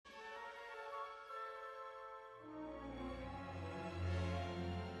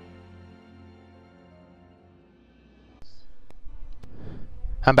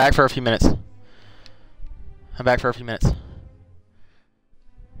I'm back for a few minutes. I'm back for a few minutes.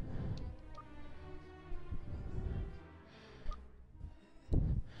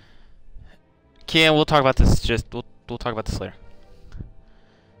 Ken, we'll talk about this. We'll talk about this later.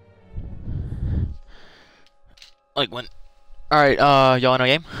 Like when. All right. Y'all in a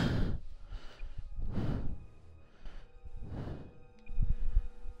game?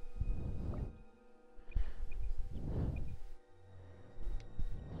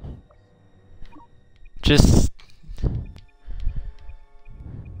 Just.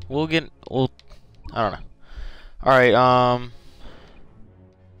 We'll. I don't know. All right.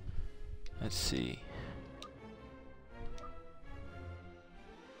 Let's see.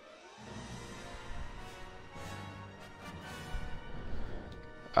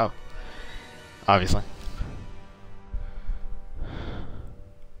 Oh. Obviously.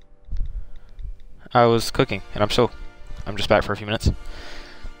 I was cooking, and I'm just back for a few minutes.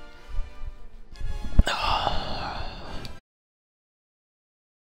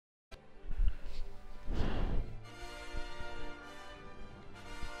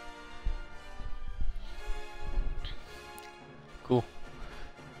 Cool.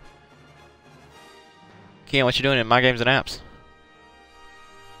 Ken, what you doing in My Games and Apps?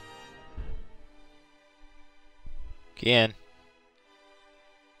 Ken.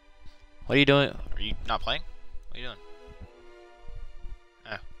 What are you doing? Are you not playing? What are you doing?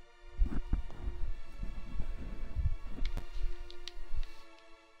 Oh.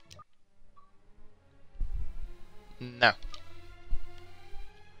 No.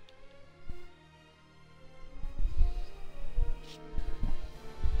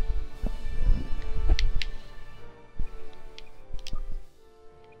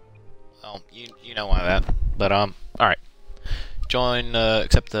 Well, you know why that. But all right. Join.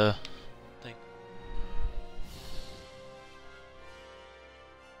 Accept the thing.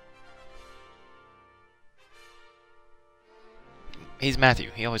 He's Matthew.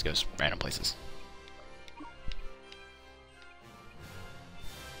 He always goes random places.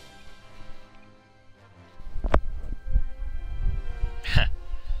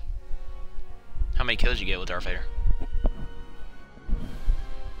 How many kills you get with Darth Vader?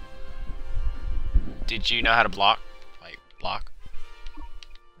 Did you know how to block? Like, block?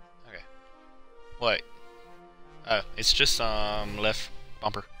 Okay. What? Oh, it's just, left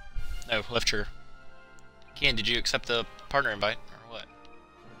bumper. No, left trigger. Ken, did you accept the partner invite, or what?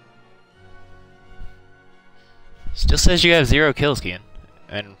 Still says you have 0 kills, Ken.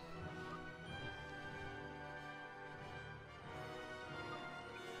 And...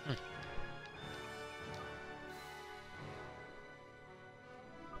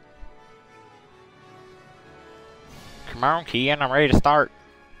 Come on, Ken, I'm ready to start.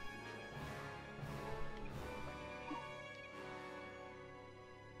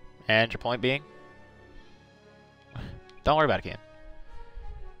 And your point being? Don't worry about it,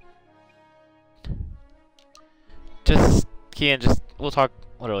 Ken. Ken, we'll talk,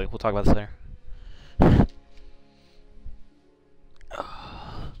 literally, we'll talk about this later.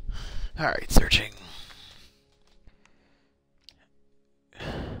 Alright, searching.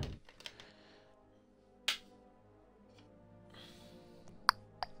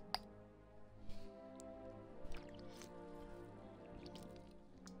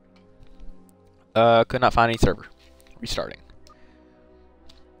 Could not find any server. Restarting.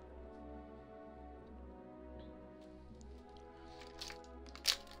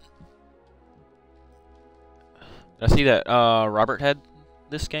 Did I see that Robert had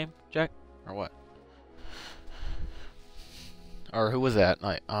this game, Jack? Or what? Or who was that?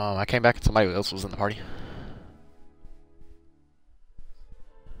 I came back and somebody else was in the party.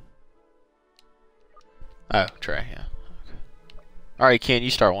 Oh, Trey, yeah. Okay. Alright, Ken,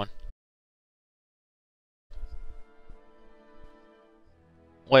 you start one.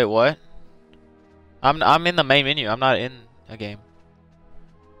 Wait, what? I'm in the main menu. I'm not in a game.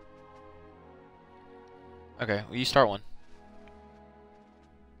 Okay, well, you start one.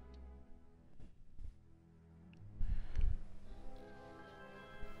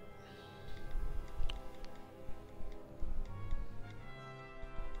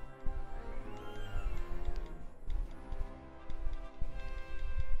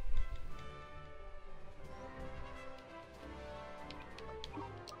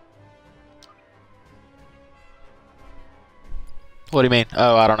 What do you mean?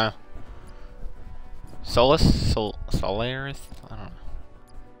 Oh, I don't know. Solaris? I don't know.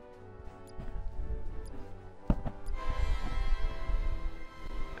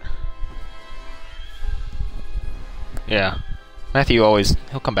 Yeah. Matthew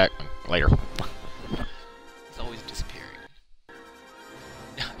he'll come back later. He's always disappearing.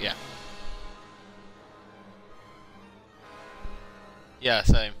 Yeah,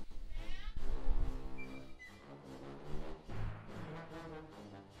 same.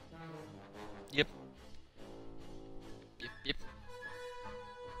 Yep. Yep.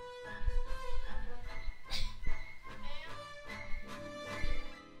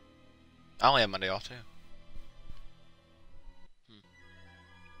 I only have Monday off too.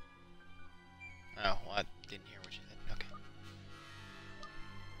 Oh, well, I didn't hear what you said.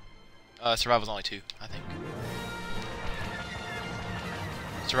 Okay. Survival's only 2, I think.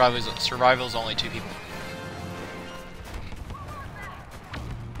 Survival's only 2 people.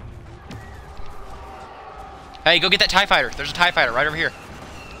 Hey, go get that TIE fighter. There's a TIE fighter right over here.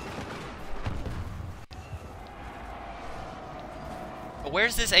 But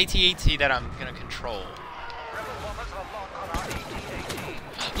where's this AT-AT that I'm gonna control?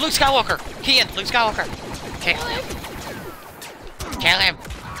 Luke Skywalker! Kian, Luke Skywalker! Kill him! Kill him!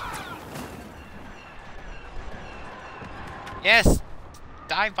 Yes!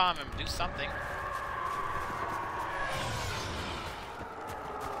 Dive bomb him, do something.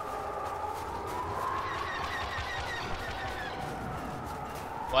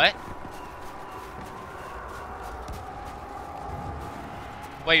 What?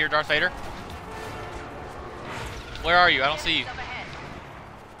 Wait, you're Darth Vader? Where are you? I don't see you.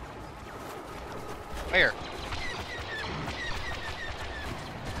 Where?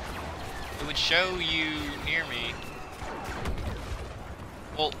 It would show you near me.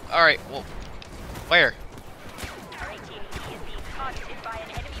 Well, alright, well, where?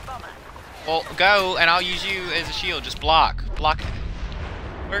 Well, go, and I'll use you as a shield. Just block. Block.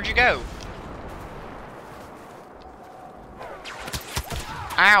 Where'd you go?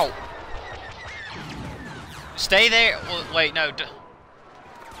 Ow! Stay there. Well, wait, no.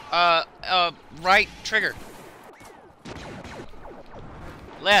 Right trigger.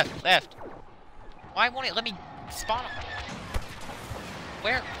 Left. Why won't it let me spawn him?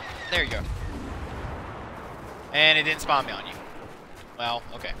 Where? There you go. And it didn't spawn me on you. Well,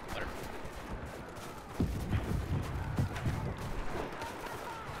 okay, whatever.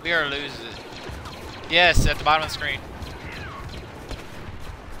 We are losing. Yes, at the bottom of the screen.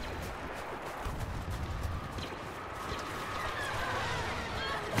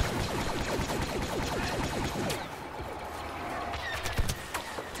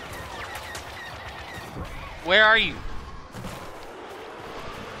 Where are you?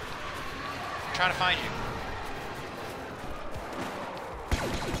 I'm trying to find you.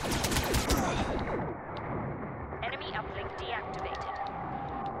 Enemy uplink deactivated.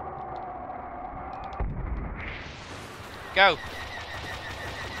 Go.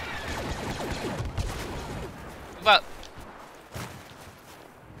 Move up.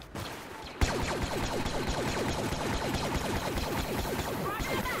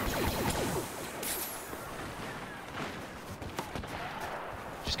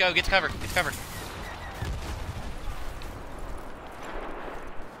 Just go, get to cover, get to cover.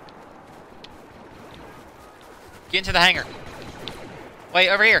 Get into the hangar. Wait,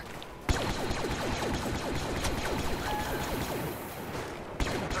 over here.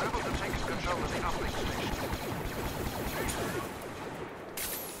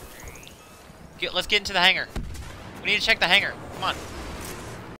 Let's get into the hangar. We need to check the hangar. Come on.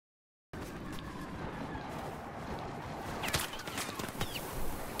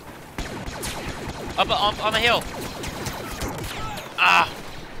 Up on the hill. Ah.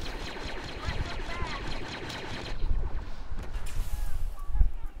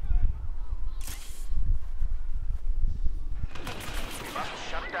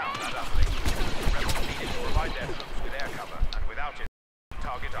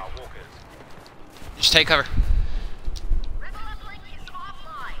 Just take cover.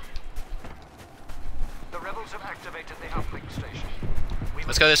 The rebels have activated the uplink station.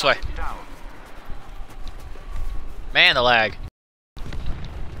 Let's go this way. Man, the lag.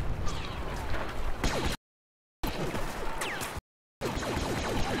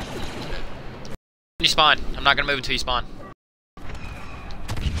 You spawn. I'm not gonna move until you spawn.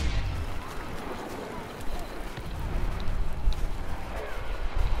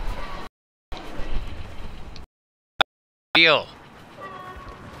 Deal.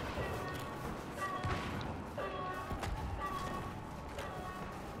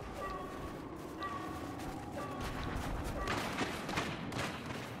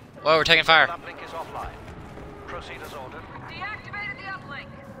 Whoa, we're taking fire. Uplink is offline. Proceed as ordered. Deactivated the uplink.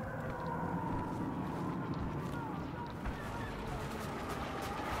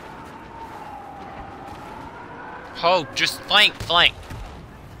 Oh, just flank.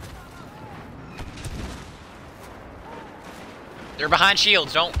 They're behind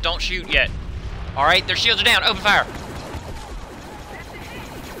shields. Don't shoot yet. All right, their shields are down. Open fire.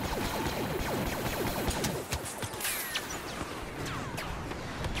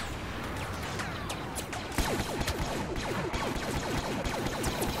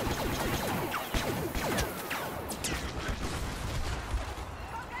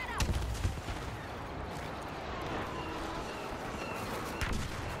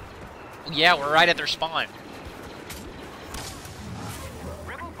 Yeah, we're right at their spawn.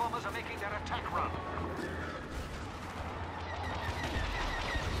 Rebel bombers are making their attack run.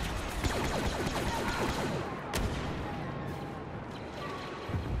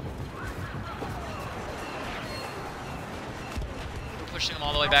 We're pushing them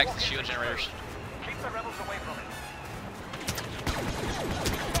all the way back to the shield generators. Keep the rebels away from it.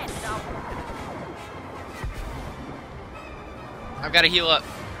 I've got to heal up.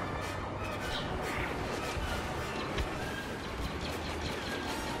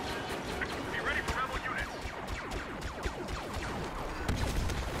 Be ready for rebel units.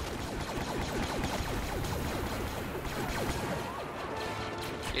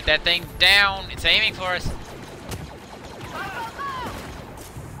 Get that thing down. It's aiming for us.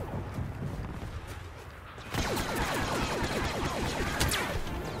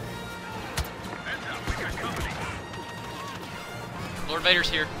 Heads up, we got company. Lord Vader's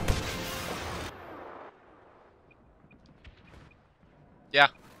here. Yeah.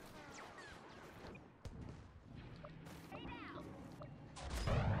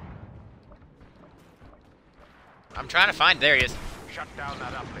 I'm trying to find. There he is. Shut down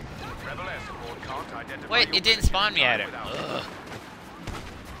that uplink. Rebel air support can't identify. Wait, your it didn't spawn me at him. without- Ugh.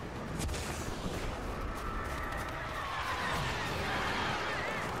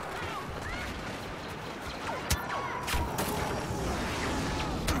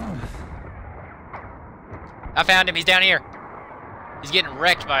 I found him. He's down here. He's getting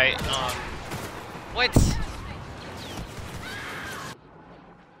wrecked by, what?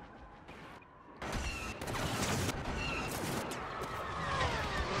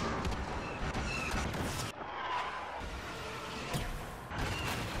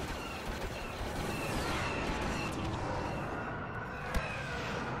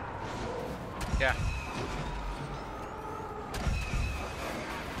 Yeah.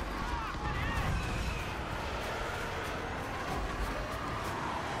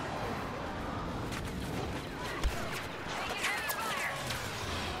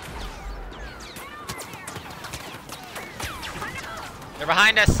 They're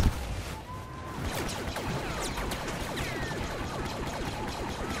behind us.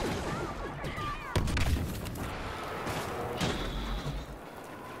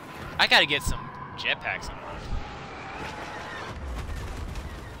 I gotta get some jetpacks on.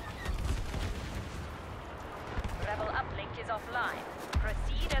 Rebel uplink is offline.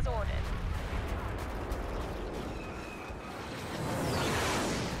 Proceed as ordered.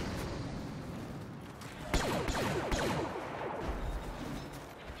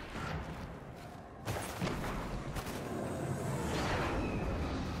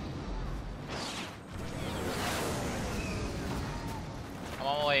 I'm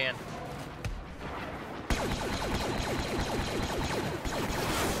on my way in.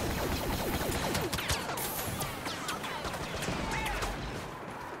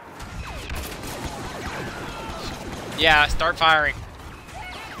 Yeah, start firing.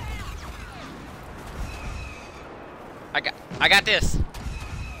 I got this.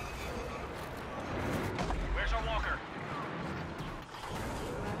 Where's our walker?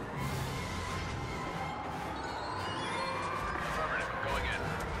 Affirmative, going in.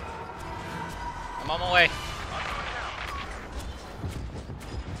 I'm on my way.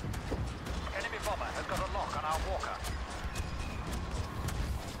 Enemy bomber has got a lock on our walker.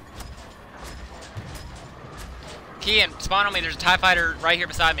 Kian, spawn on me. There's a TIE fighter right here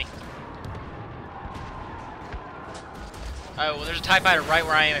beside me. Oh, well, there's a TIE fighter right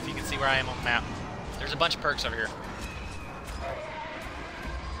where I am, if you can see where I am on the map. There's a bunch of perks over here.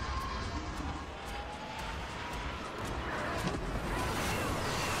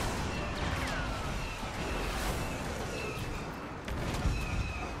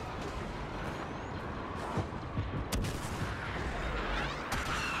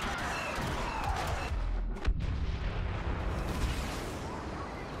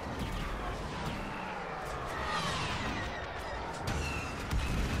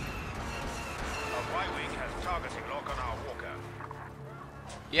 Our Y-wing has targeting lock on our walker.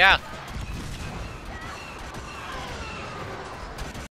 Yeah,